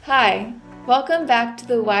Hi, welcome back to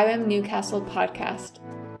the YWAM Newcastle podcast.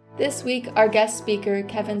 This week, our guest speaker,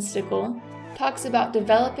 Kevin Stickl, talks about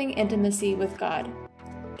developing intimacy with God.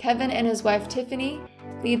 Kevin and his wife, Tiffany,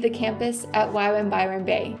 lead the campus at YWAM Byron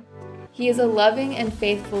Bay. He is a loving and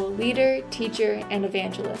faithful leader, teacher, and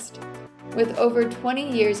evangelist. With over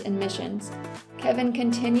 20 years in missions, Kevin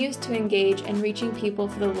continues to engage in reaching people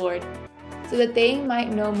for the Lord so that they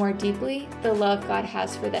might know more deeply the love God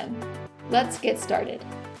has for them. Let's get started.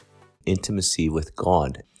 Intimacy with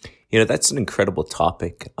God. That's an incredible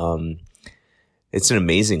topic. It's an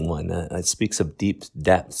amazing one. It speaks of deep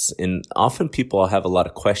depths. And often people have a lot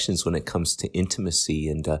of questions when it comes to intimacy.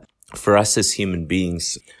 And for us as human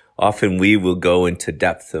beings, often we will go into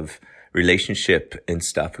depth of relationship and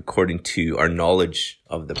stuff according to our knowledge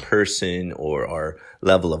of the person or our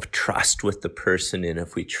level of trust with the person. And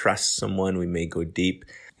if we trust someone, we may go deep.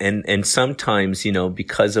 And sometimes,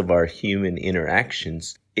 because of our human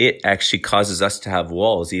interactions, it actually causes us to have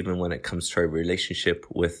walls, even when it comes to our relationship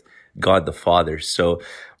with God the Father. So,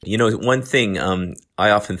 one thing I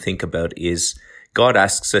often think about is God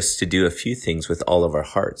asks us to do a few things with all of our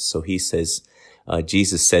hearts. So he says,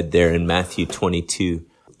 Jesus said there in Matthew 22,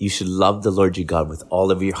 you should love the Lord your God with all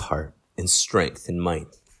of your heart and strength and might.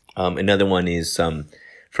 Another one is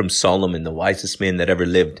from Solomon, the wisest man that ever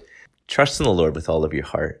lived. Trust in the Lord with all of your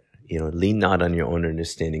heart. Lean not on your own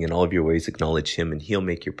understanding. In all of your ways acknowledge him, and he'll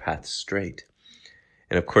make your path straight.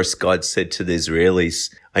 And of course, God said to the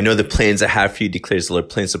Israelis, I know the plans I have for you, declares the Lord,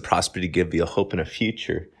 plans of prosperity to give you a hope and a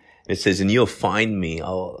future. And it says, and you will find me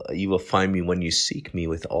when you seek me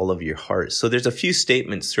with all of your heart. So there's a few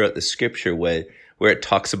statements throughout the scripture where it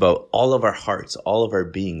talks about all of our hearts, all of our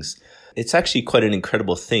beings. It's actually quite an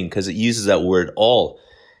incredible thing because it uses that word all.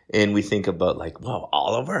 And we think about wow,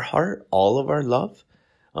 all of our heart, all of our love.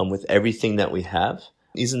 With everything that we have.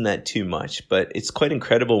 Isn't that too much? But it's quite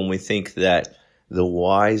incredible when we think that the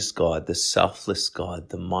wise God, the selfless God,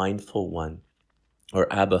 the mindful one, or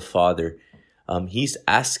Abba Father, he's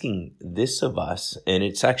asking this of us, and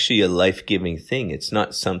it's actually a life-giving thing. It's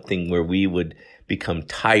not something where we would become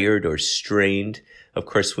tired or strained. Of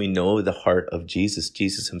course, we know the heart of Jesus.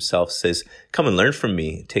 Jesus himself says, come and learn from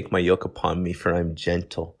me. Take my yoke upon me, for I'm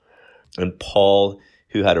gentle. And Paul,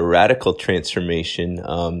 who had a radical transformation,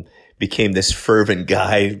 became this fervent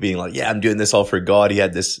guy being like, yeah, I'm doing this all for God. He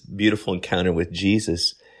had this beautiful encounter with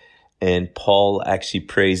Jesus. And Paul actually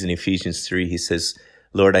prays in Ephesians 3. He says,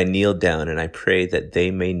 Lord, I kneel down and I pray that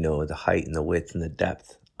they may know the height and the width and the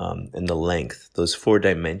depth and the length, those 4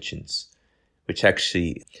 dimensions, which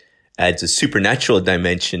actually adds a supernatural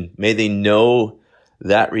dimension. May they know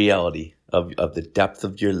that reality of the depth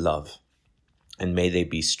of your love. And may they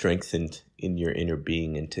be strengthened in your inner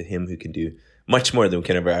being, and to him who can do much more than we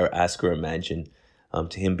can ever ask or imagine,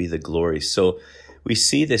 to him be the glory. So we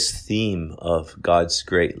see this theme of God's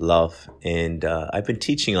great love. And I've been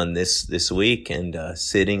teaching on this week and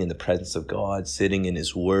sitting in the presence of God, sitting in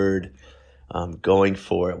his word, going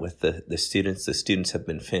for it with the students. The students have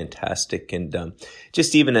been fantastic. And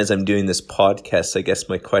just even as I'm doing this podcast, I guess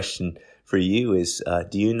my question for you is,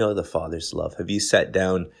 do you know the Father's love? Have you sat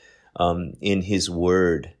down in his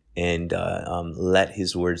word and let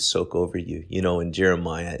his word soak over you? In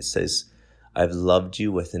Jeremiah, it says, I've loved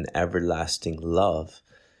you with an everlasting love.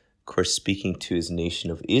 Of course, speaking to his nation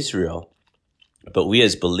of Israel. But we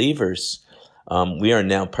as believers, we are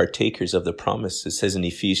now partakers of the promise. It says in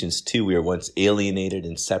Ephesians 2, we were once alienated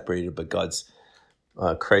and separated, but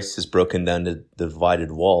Christ has broken down the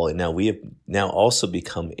divided wall. And now we have now also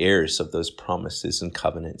become heirs of those promises and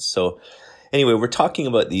covenants. So anyway, we're talking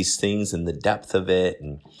about these things and the depth of it,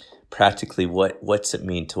 and practically what's it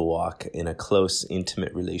mean to walk in a close,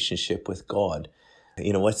 intimate relationship with God?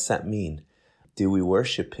 What's that mean? Do we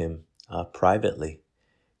worship him privately?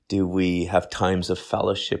 Do we have times of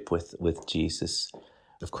fellowship with Jesus?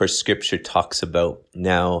 Of course, scripture talks about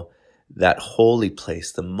now that holy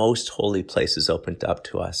place, the most holy place is opened up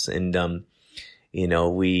to us. And,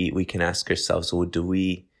 we can ask ourselves, well, do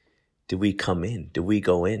we come in? Do we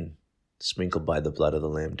go in? Sprinkled by the blood of the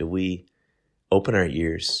Lamb? Do we open our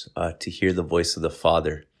ears to hear the voice of the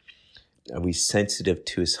Father? Are we sensitive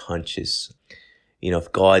to his hunches?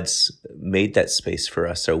 If God's made that space for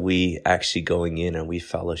us, are we actually going in? Are we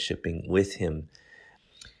fellowshipping with him?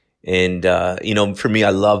 And, for me,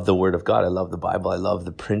 I love the Word of God. I love the Bible. I love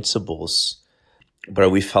the principles. But are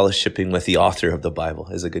we fellowshipping with the author of the Bible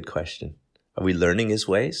is a good question. Are we learning his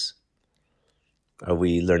ways? Are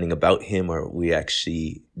we learning about him, or are we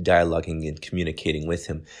actually dialoguing and communicating with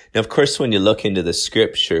him? Now, of course, when you look into the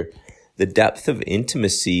scripture, the depth of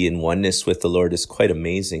intimacy and oneness with the Lord is quite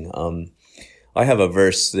amazing. I have a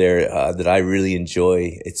verse there that I really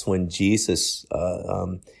enjoy. It's when Jesus,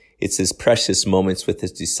 it's his precious moments with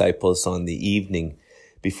his disciples on the evening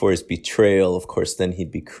before his betrayal. Of course, then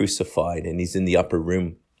he'd be crucified, and he's in the upper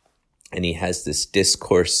room and he has this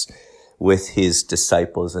discourse with his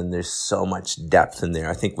disciples, and there's so much depth in there.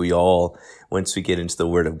 I think we all, once we get into the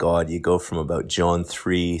Word of God, you go from about John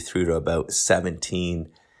 3 through to about 17,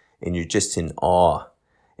 and you're just in awe,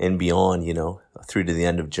 and beyond, through to the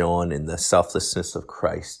end of John and the selflessness of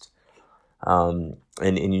Christ. And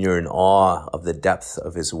you're in awe of the depth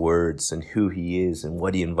of his words and who he is and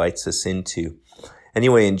what he invites us into.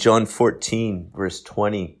 Anyway, in John 14, verse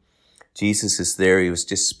 20, Jesus is there. He was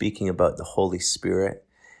just speaking about the Holy Spirit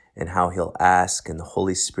and how he'll ask, and the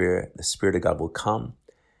Holy Spirit, the Spirit of God, will come,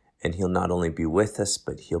 and he'll not only be with us,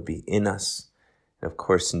 but he'll be in us. And of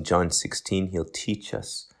course, in John 16, he'll teach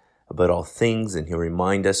us about all things, and he'll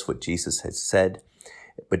remind us what Jesus had said.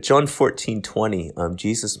 But John 14:20,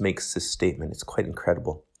 Jesus makes this statement. It's quite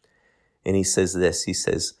incredible. And he says this, he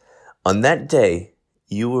says, "On that day,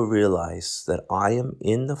 you will realize that I am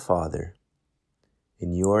in the Father,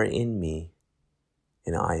 and you are in me,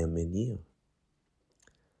 and I am in you."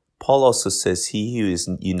 Paul also says, he who is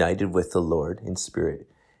united with the Lord in spirit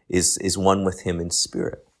is one with him in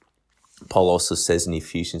spirit. Paul also says in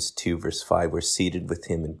Ephesians 2, verse 5, we're seated with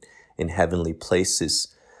him in heavenly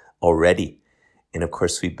places already. And of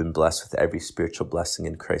course, we've been blessed with every spiritual blessing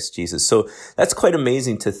in Christ Jesus. So that's quite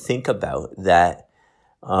amazing to think about, that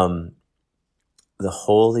the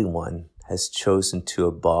Holy One has chosen to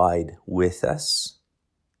abide with us.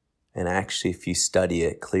 And actually, if you study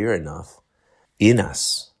it clear enough, in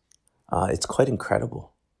us. It's quite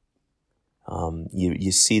incredible.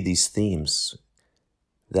 You see these themes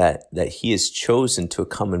that he has chosen to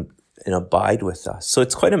come and abide with us. So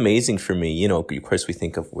it's quite amazing for me. Of course, we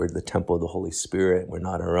think of we're the temple of the Holy Spirit. We're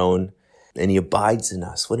not our own. And he abides in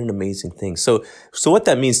us. What an amazing thing. So what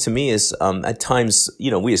that means to me is, at times,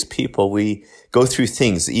 we as people, we go through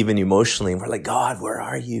things, even emotionally, and we're like, God, where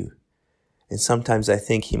are you? And sometimes I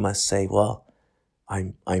think he must say, well,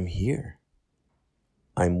 I'm here.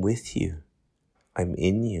 I'm with you. I'm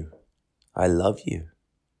in you. I love you.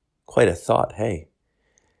 Quite a thought, hey.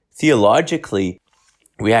 Theologically,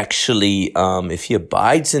 we actually, if he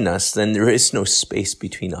abides in us, then there is no space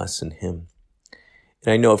between us and him.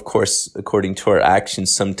 And I know, of course, according to our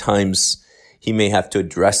actions, sometimes he may have to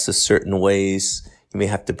address us certain ways. He may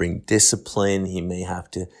have to bring discipline. He may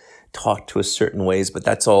have to talk to us certain ways, but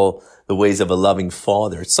that's all the ways of a loving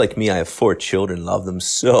father. It's like me. I have 4 children, love them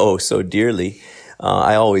so, so dearly.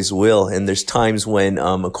 I always will. And there's times when,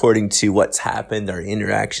 according to what's happened, our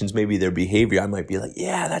interactions, maybe their behavior, I might be like,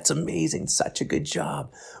 yeah, that's amazing. Such a good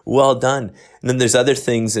job. Well done. And then there's other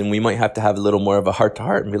things, and we might have to have a little more of a heart to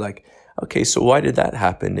heart and be like, okay, so why did that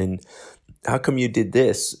happen? And how come you did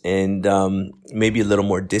this? And maybe a little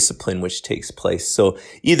more discipline, which takes place. So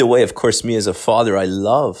either way, of course, me as a father, I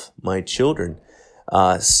love my children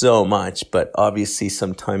so much. But obviously,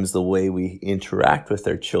 sometimes the way we interact with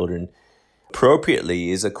our children appropriately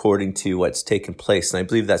is according to what's taken place. And I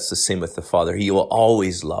believe that's the same with the Father. He will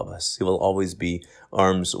always love us. He will always be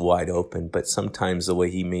arms wide open. But sometimes the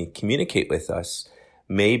way he may communicate with us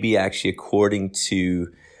may be actually according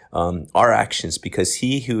to our actions, because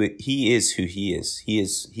he is who he is. He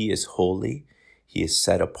is holy. He is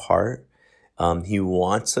set apart. He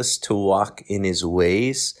wants us to walk in his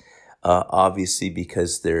ways, obviously,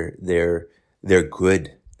 because they're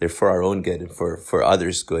good. They're for our own good and for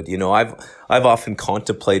others' good. I've often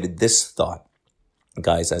contemplated this thought,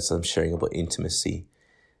 guys, as I'm sharing about intimacy.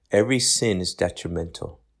 Every sin is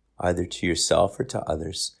detrimental, either to yourself or to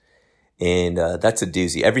others. And that's a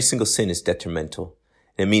doozy. Every single sin is detrimental.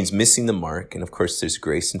 It means missing the mark. And of course, there's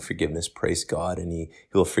grace and forgiveness. Praise God. And he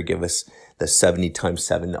will forgive us the 70 times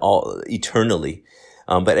 7, all eternally.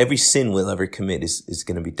 But every sin we'll ever commit is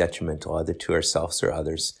going to be detrimental, either to ourselves or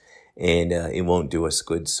others. And it won't do us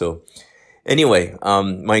good. So anyway,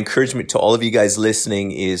 my encouragement to all of you guys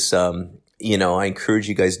listening is, I encourage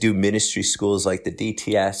you guys, do ministry schools like the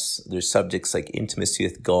DTS. There's subjects like intimacy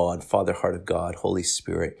with God, Father, Heart of God, Holy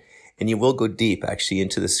Spirit. And you will go deep actually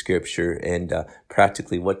into the scripture and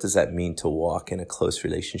practically what does that mean to walk in a close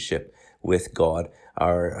relationship with God,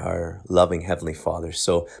 our loving Heavenly Father.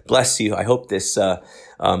 So bless you. I hope this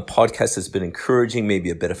podcast has been encouraging, maybe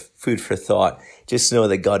a bit of food for thought. Just know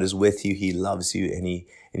that God is with you. He loves you,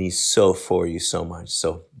 and He's so for you so much.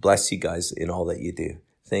 So bless you guys in all that you do.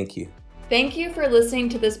 Thank you. Thank you for listening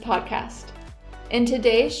to this podcast. In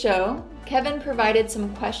today's show, Kevin provided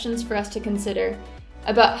some questions for us to consider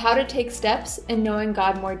about how to take steps in knowing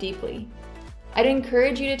God more deeply. I'd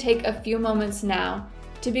encourage you to take a few moments now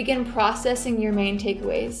to begin processing your main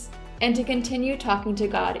takeaways, and to continue talking to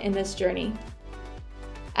God in this journey.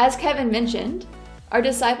 As Kevin mentioned, our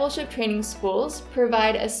discipleship training schools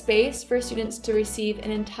provide a space for students to receive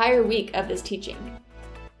an entire week of this teaching.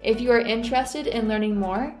 If you are interested in learning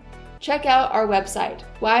more, check out our website,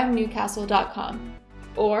 ymnewcastle.com,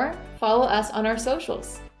 or follow us on our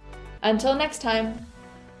socials. Until next time.